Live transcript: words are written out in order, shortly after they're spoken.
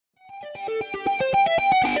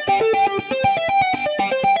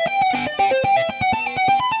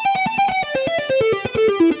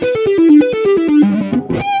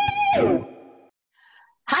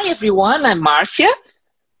everyone. I'm Marcia.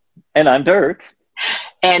 And I'm Dirk.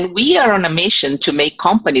 And we are on a mission to make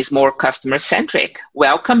companies more customer-centric.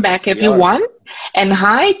 Welcome back, everyone. And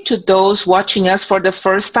hi to those watching us for the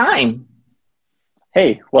first time.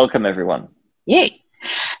 Hey, welcome, everyone. Yay.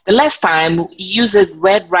 The last time, we used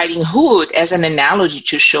Red Riding Hood as an analogy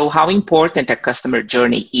to show how important a customer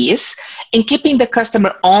journey is in keeping the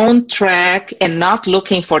customer on track and not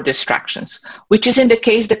looking for distractions, which is in the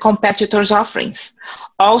case the competitors' offerings.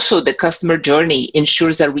 Also, the customer journey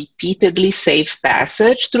ensures a repeatedly safe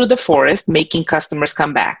passage through the forest, making customers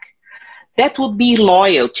come back. That would be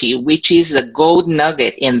loyalty, which is a gold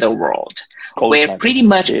nugget in the world, where pretty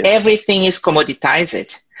much everything is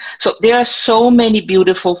commoditized. So there are so many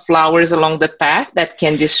beautiful flowers along the path that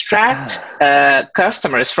can distract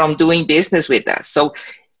customers from doing business with us. So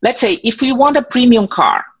let's say if we want a premium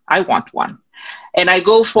car, I want one, and I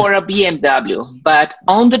go for a BMW, but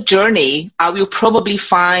on the journey, I will probably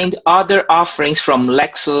find other offerings from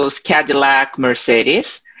Lexus, Cadillac,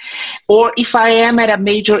 Mercedes. Or if I am at a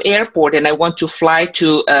major airport and I want to fly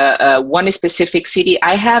to one specific city,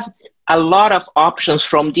 I have a lot of options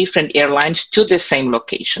from different airlines to the same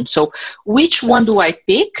location. So which one do I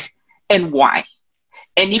pick and why?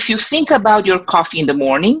 And if you think about your coffee in the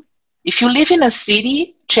morning, if you live in a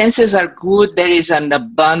city, chances are good there is an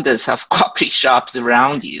abundance of coffee shops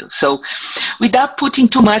around you. So without putting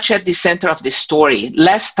too much at the center of the story,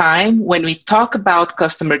 last time when we talk about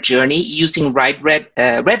customer journey using Red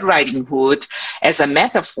Riding Hood as a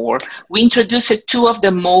metaphor, we introduced two of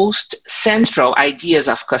the most central ideas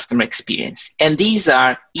of customer experience. And these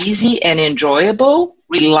are easy and enjoyable,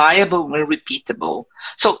 reliable and repeatable.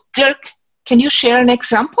 So Dirk, can you share an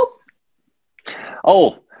example?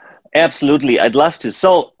 Oh, absolutely. I'd love to.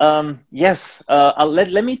 So, yes,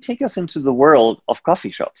 let me take us into the world of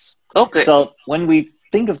coffee shops. Okay. So when we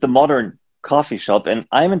think of the modern coffee shop, and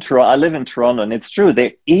I'm in Toronto, I live in Toronto, and it's true,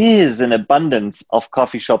 there is an abundance of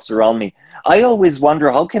coffee shops around me. I always wonder,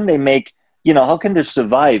 how can they make, how can they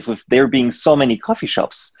survive with there being so many coffee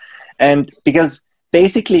shops? And because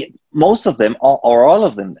basically most of them, or all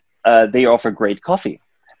of them, they offer great coffee.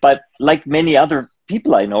 But like many other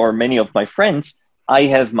people I know, or many of my friends, I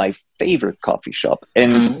have my favorite coffee shop,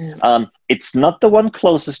 and it's not the one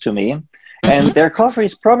closest to me, and their coffee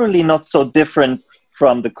is probably not so different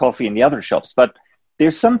from the coffee in the other shops, but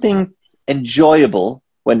there's something enjoyable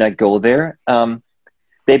when I go there.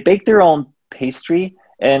 They bake their own pastry,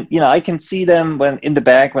 and I can see them when in the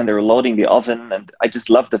back when they're loading the oven, and I just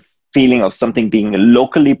love the feeling of something being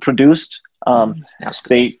locally produced.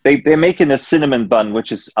 They're making a cinnamon bun,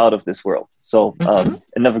 which is out of this world. So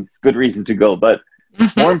another good reason to go. But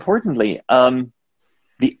more importantly,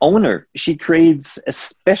 the owner, she creates a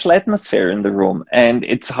special atmosphere in the room, and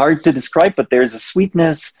it's hard to describe, but there's a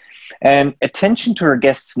sweetness and attention to her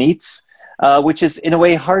guests' needs, which is in a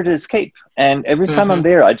way hard to escape. And every time I'm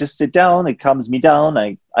there, I just sit down, it calms me down,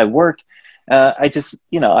 I work, I just,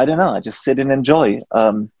 I don't know, I just sit and enjoy.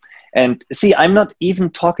 And see, I'm not even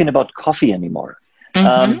talking about coffee anymore.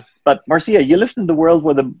 But Marcia, you lived in the world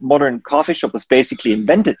where the modern coffee shop was basically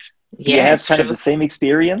invented. Do you have kind of the same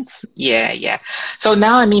experience? Yeah. So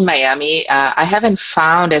now I'm in Miami. I haven't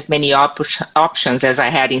found as many options as I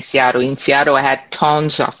had in Seattle. In Seattle, I had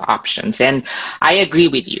tons of options. And I agree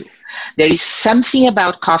with you. There is something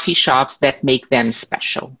about coffee shops that make them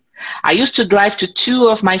special. I used to drive to two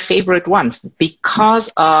of my favorite ones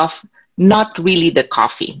because of not really the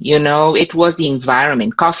coffee, it was the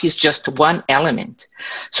environment. Coffee is just one element.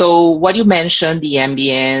 So what you mentioned, the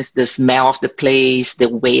ambience, the smell of the place, the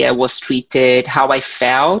way I was treated, how I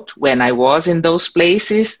felt when I was in those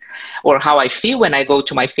places, or how I feel when I go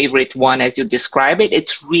to my favorite one, as you describe it,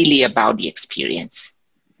 it's really about the experience.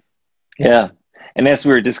 Yeah. And as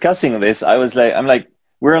we were discussing this, I'm like,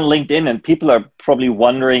 we're on LinkedIn and people are probably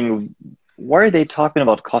wondering, why are they talking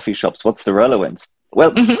about coffee shops? What's the relevance?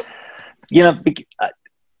 Well,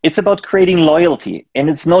 it's about creating loyalty, and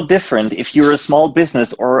it's no different if you're a small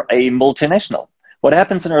business or a multinational. What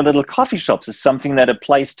happens in our little coffee shops is something that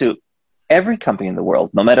applies to every company in the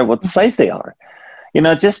world, no matter what size they are.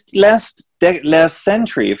 Just last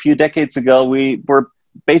century, a few decades ago, we were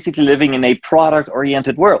basically living in a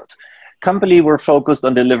product-oriented world. Companies were focused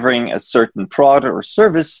on delivering a certain product or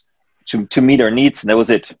service to meet our needs, and that was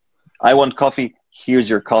it. I want coffee, here's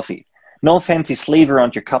your coffee. No fancy sleeve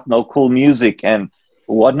around your cup, no cool music and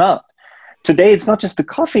whatnot. Today, it's not just the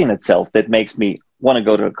coffee in itself that makes me want to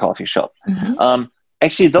go to a coffee shop.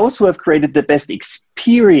 Actually, those who have created the best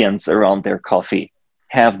experience around their coffee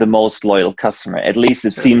have the most loyal customer. At least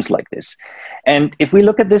it seems like this. And if we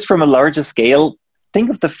look at this from a larger scale,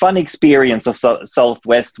 think of the fun experience of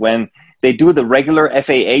Southwest when they do the regular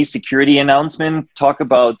FAA security announcement, talk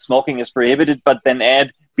about smoking is prohibited, but then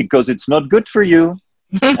add, because it's not good for you.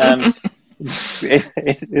 There's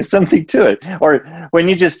something to it. Or when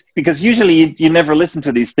you just, because usually you never listen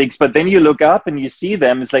to these things, but then you look up and you see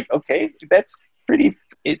them, it's like, okay, that's pretty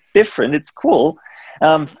different. It's cool.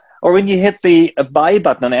 Or when you hit the buy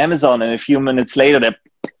button on Amazon and a few minutes later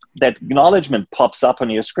that acknowledgement pops up on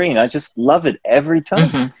your screen. I just love it every time.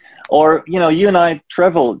 Mm-hmm. Or, you know, you and I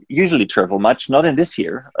usually travel much, not in this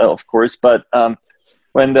year, of course, but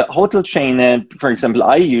when the hotel chain that, for example,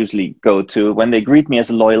 I usually go to, when they greet me as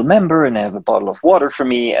a loyal member and have a bottle of water for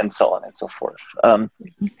me and so on and so forth.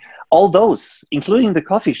 All those, including the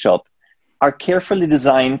coffee shop, are carefully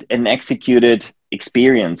designed and executed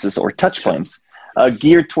experiences or touch points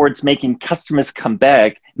geared towards making customers come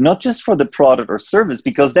back, not just for the product or service,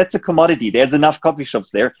 because that's a commodity. There's enough coffee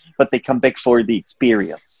shops there, but they come back for the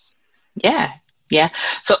experience. Yeah. Yeah.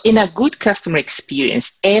 So in a good customer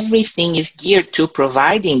experience, everything is geared to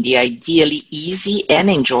providing the ideally easy and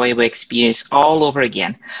enjoyable experience all over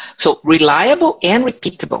again. So reliable and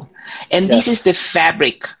repeatable. And this is the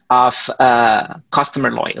fabric of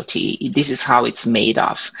customer loyalty. This is how it's made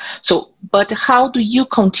of. So, but how do you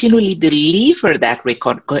continually deliver that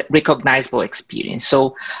recognizable experience?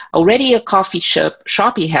 So already a coffee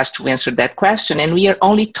Shopee has to answer that question, and we are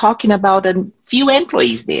only talking about a few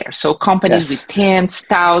employees there. So companies with tens,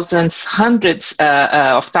 thousands, hundreds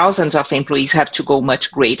of thousands of employees have to go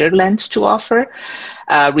much greater lengths to offer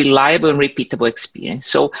reliable and repeatable experience.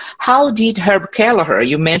 So how did Herb Kelleher,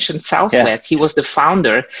 you mentioned Southwest, he was the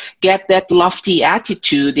founder, get that lofty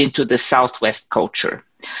attitude into the Southwest culture?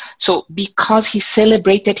 So because he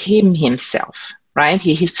celebrated himself, right?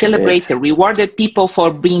 He celebrated, rewarded people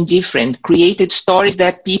for being different, created stories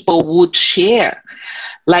that people would share.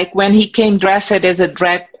 Like when he came dressed as a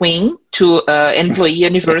drag queen to employee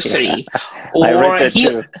anniversary. Or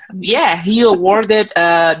he awarded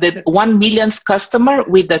the 1 millionth customer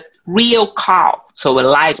with a real cow, so a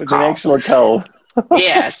live cow. An actual cow.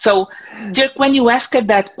 Yeah. So, Dirk, when you asked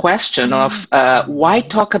that question of why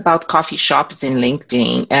talk about coffee shops in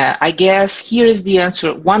LinkedIn, I guess here is the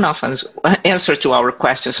answer, one of us answer to our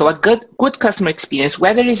question. So a good customer experience,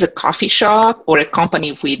 whether it's a coffee shop or a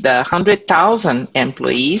company with 100,000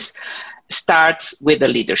 employees, starts with the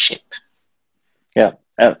leadership. Yeah.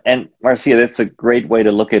 And Marcia, that's a great way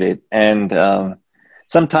to look at it. And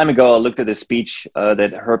some time ago, I looked at a speech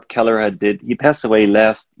that Herb Kelleher did. He passed away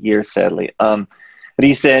last year, sadly. But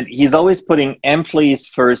he said he's always putting employees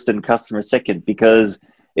first and customers second, because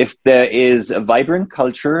if there is a vibrant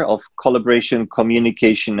culture of collaboration,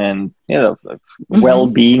 communication, and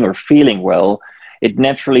well-being or feeling well, it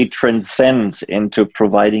naturally transcends into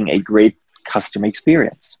providing a great customer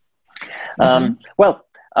experience.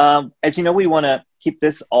 As you know, we want to keep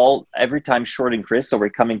this all every time short and crisp, so we're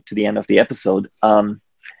coming to the end of the episode. A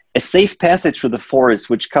safe passage through the forest,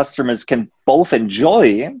 which customers can both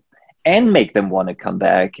enjoy and make them want to come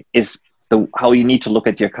back, is how you need to look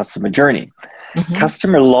at your customer journey.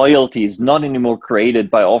 Customer loyalty is not anymore created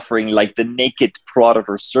by offering like the naked product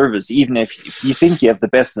or service. Even if you think you have the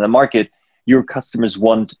best in the market, your customers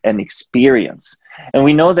want an experience. And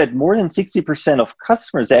we know that more than 60% of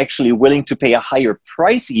customers are actually willing to pay a higher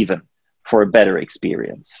price even for a better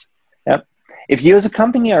experience. Yep. If you as a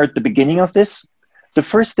company are at the beginning of this, the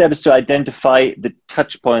first step is to identify the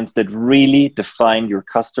touch points that really define your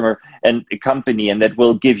customer and the company, and that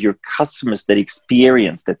will give your customers that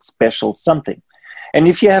experience, that special something. And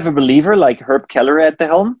if you have a believer like Herb Kelleher at the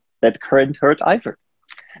helm, that couldn't hurt either.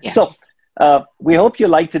 Yes. So we hope you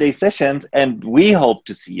liked today's sessions, and we hope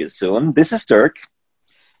to see you soon. This is Dirk.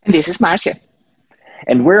 And this is Marcia.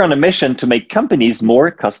 And we're on a mission to make companies more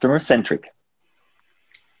customer-centric.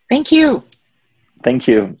 Thank you. Thank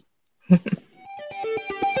you.